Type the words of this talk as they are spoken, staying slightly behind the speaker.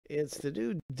It's the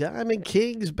new Diamond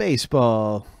Kings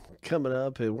baseball coming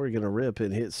up, and we're going to rip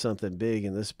and hit something big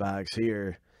in this box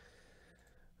here.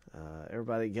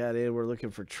 Everybody got in. We're looking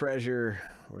for treasure.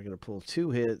 We're going to pull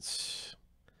 2 hits,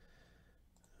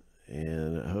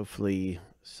 and hopefully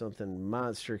something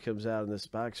monster comes out in this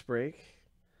box break.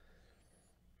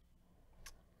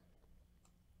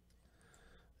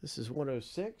 This is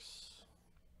 106.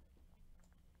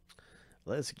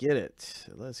 Let's get it.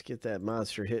 Let's get that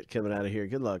monster hit coming out of here.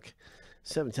 Good luck.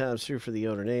 7 times through for the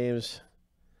owner names.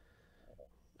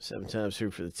 7 times through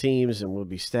for the teams, and we'll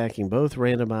be stacking both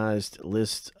randomized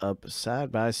lists up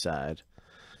side by side.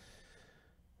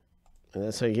 And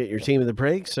that's how you get your team of the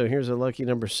break. So here's a lucky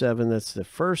number 7. That's the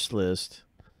first list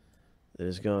that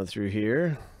has gone through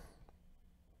here.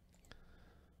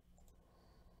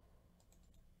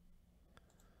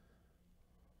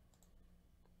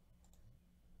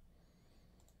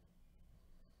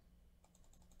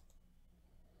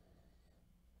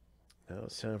 Now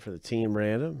it's time for the team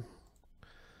random.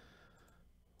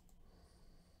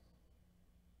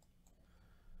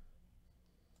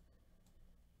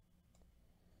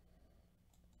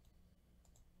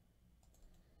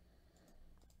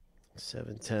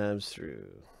 Seven times through.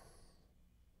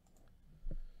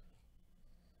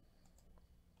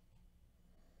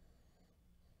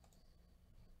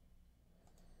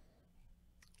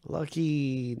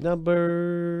 Lucky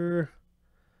number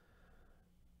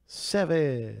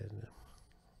 7.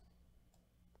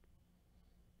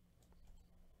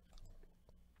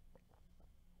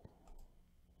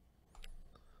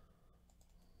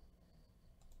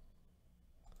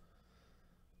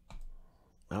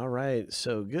 All right,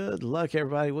 so good luck,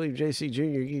 everybody. William J.C. Jr.,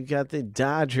 you got the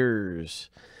Dodgers.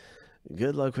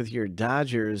 Good luck with your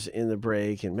Dodgers in the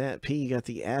break. And Matt P., you got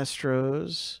the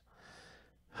Astros.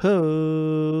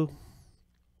 Ho!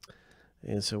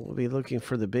 And so we'll be looking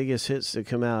for the biggest hits to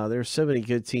come out. There's so many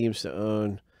good teams to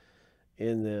own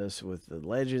in this with the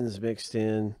legends mixed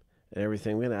in and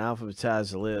everything. We're going to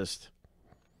alphabetize the list.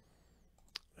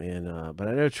 And but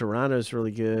I know Toronto's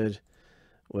really good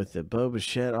with the Bo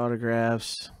Bichette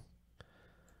autographs.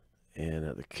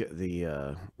 And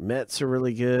the Mets are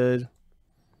really good.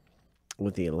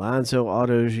 With the Alonso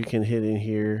autos you can hit in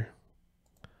here.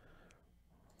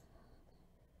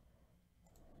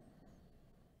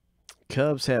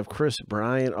 Cubs have Chris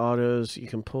Bryant autos you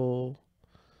can pull.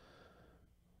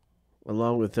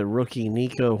 Along with the rookie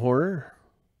Nico Horner.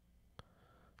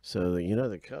 So, you know,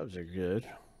 the Cubs are good.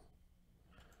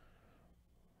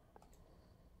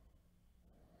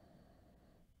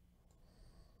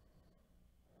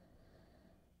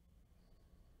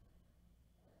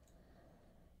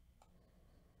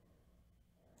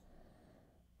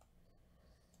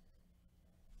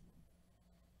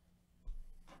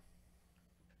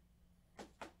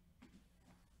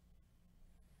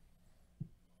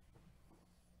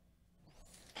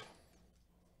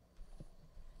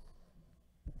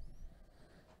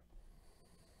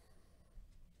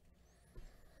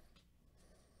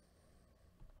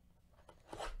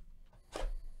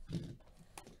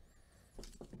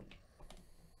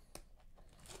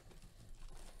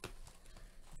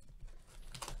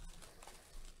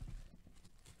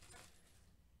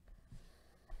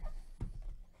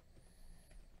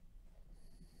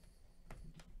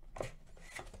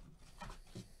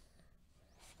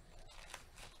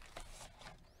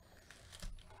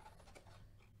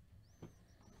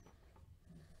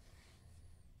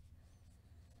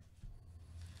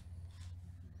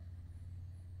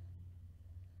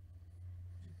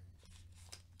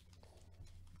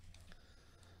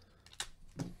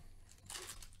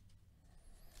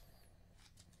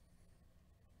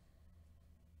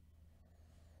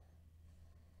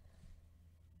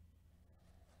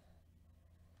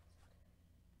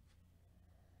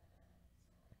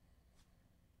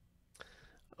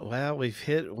 Well, we've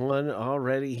hit one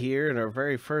already here in our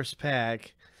very first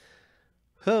pack.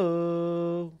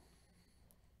 Ho!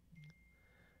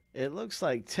 It looks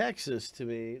like Texas to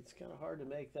me. It's kind of hard to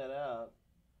make that out.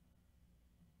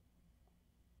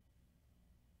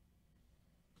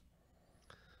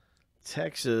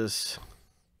 Texas.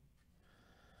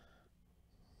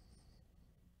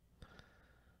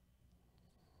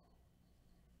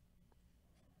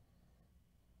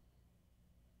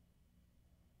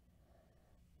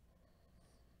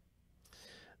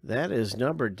 That is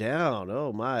numbered down.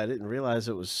 Oh my, I didn't realize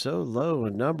it was so low a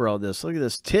number on this. Look at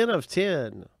this, 10 of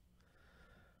 10.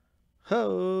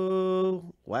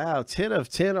 Ho! Wow, 10 of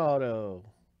 10 auto.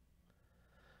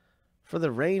 For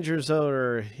the Rangers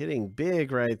owner, hitting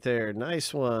big right there.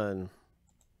 Nice one.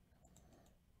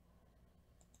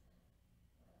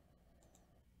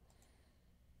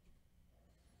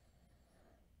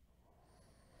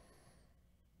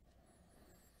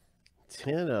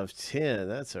 10 of 10.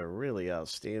 That's a really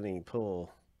outstanding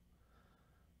pull.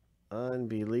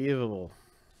 Unbelievable.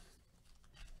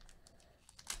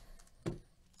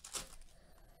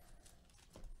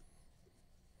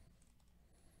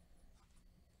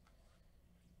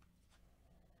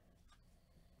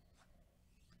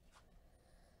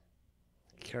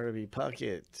 Kirby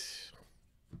Puckett.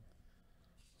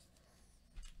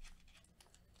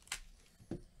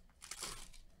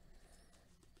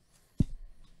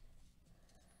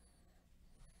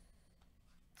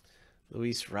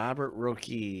 Luis Robert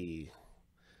rookie.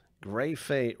 Gray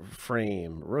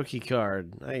frame. Rookie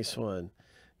card. Nice one.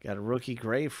 Got a rookie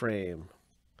gray frame.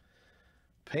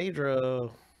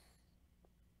 Pedro.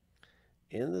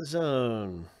 In the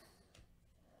zone.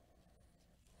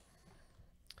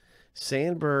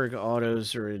 Sandberg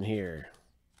autos are in here.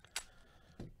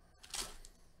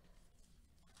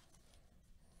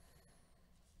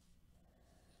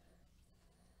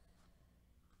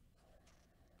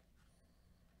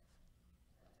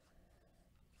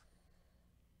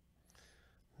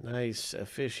 Nice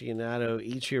aficionado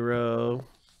Ichiro.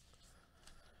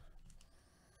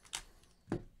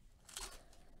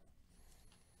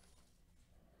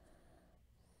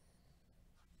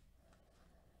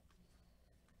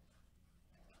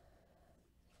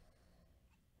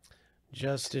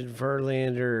 Justin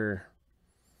Verlander.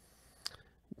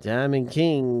 Diamond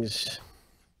Kings.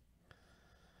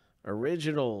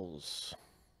 Originals.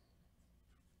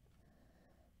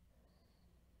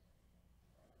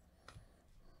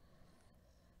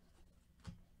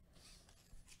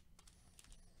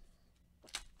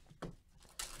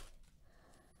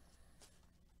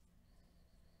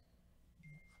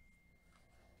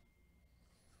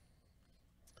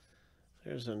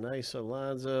 There's a nice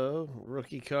Alonso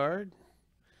rookie card.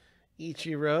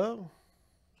 Ichiro.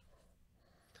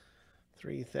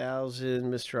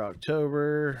 3,000 Mr.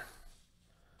 October.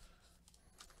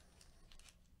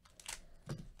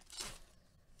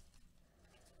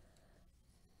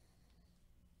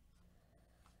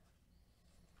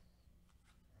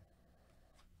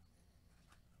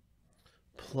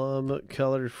 Plum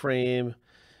colored frame.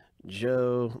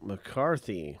 Joe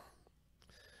McCarthy.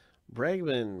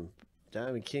 Bregman.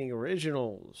 Diamond King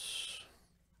Originals.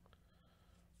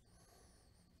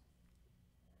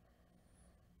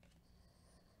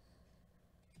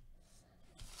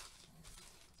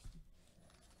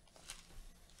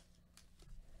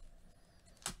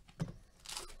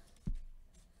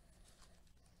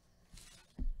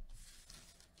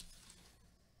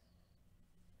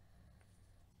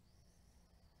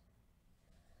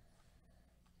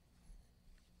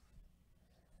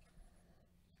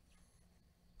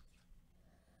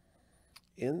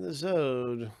 In the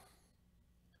zone,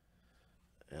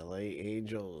 LA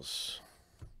Angels.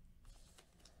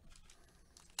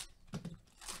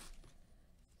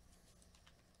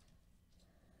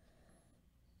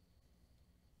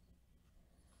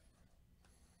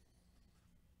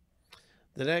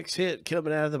 The next hit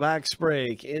coming out of the box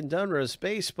break in Donruss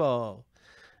Baseball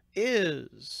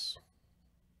is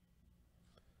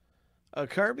a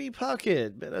Kirby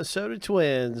Puckett, Minnesota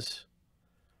Twins.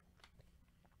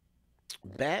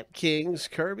 Bat Kings,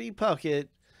 Kirby Puckett,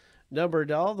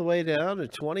 numbered all the way down to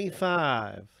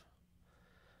 25.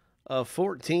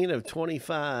 14 of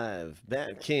 25.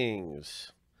 Bat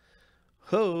Kings.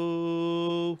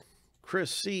 Ho!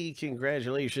 Chris C.,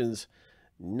 congratulations.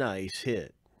 Nice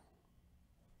hit.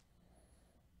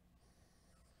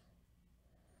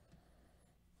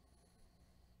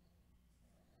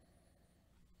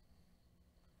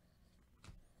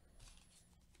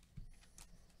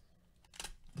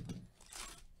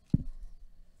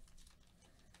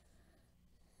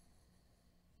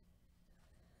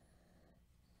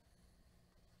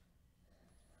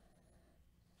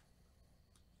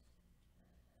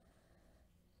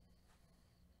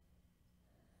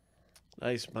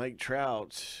 Nice Mike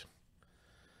Trout.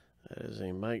 That is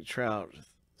a Mike Trout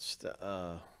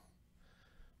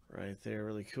right there.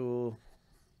 Really cool.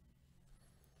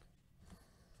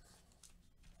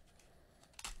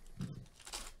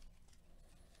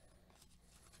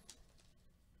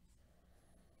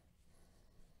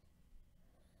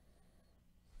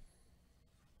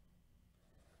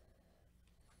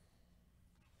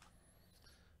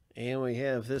 And we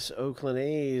have this Oakland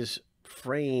A's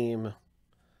frame.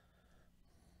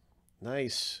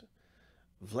 Nice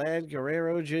Vlad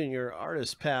Guerrero Jr.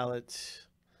 Artist Palette.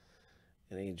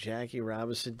 And a Jackie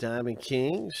Robinson Diamond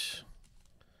Kings.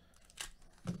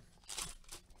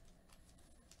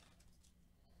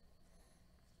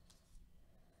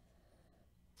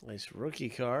 Nice rookie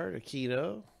card,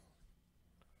 Aquino.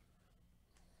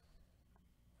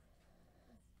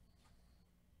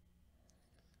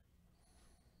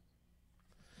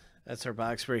 That's our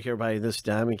box break, everybody. This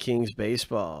Diamond Kings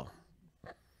baseball.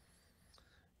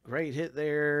 Great hit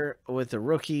there with the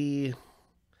rookie,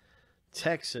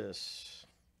 Texas.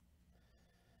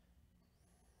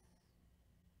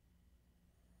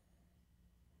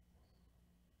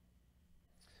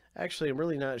 Actually, I'm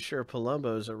really not sure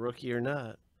Palumbo's a rookie or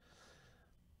not.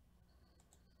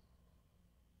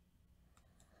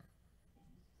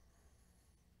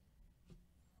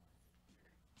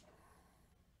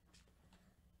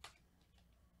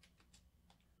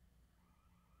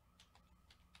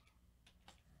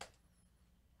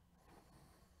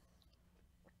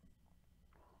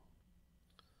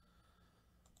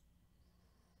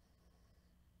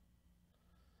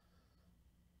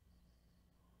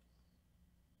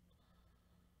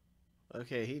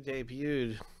 Okay, he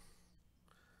debuted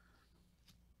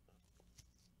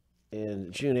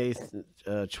in June 8th,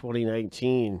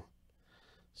 2019.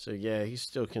 So, yeah, he's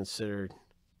still considered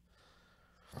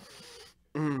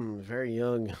very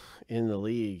young in the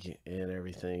league and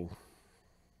everything.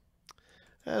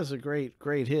 That was a great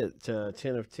hit.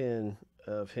 10 of 10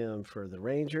 of him for the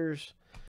Rangers.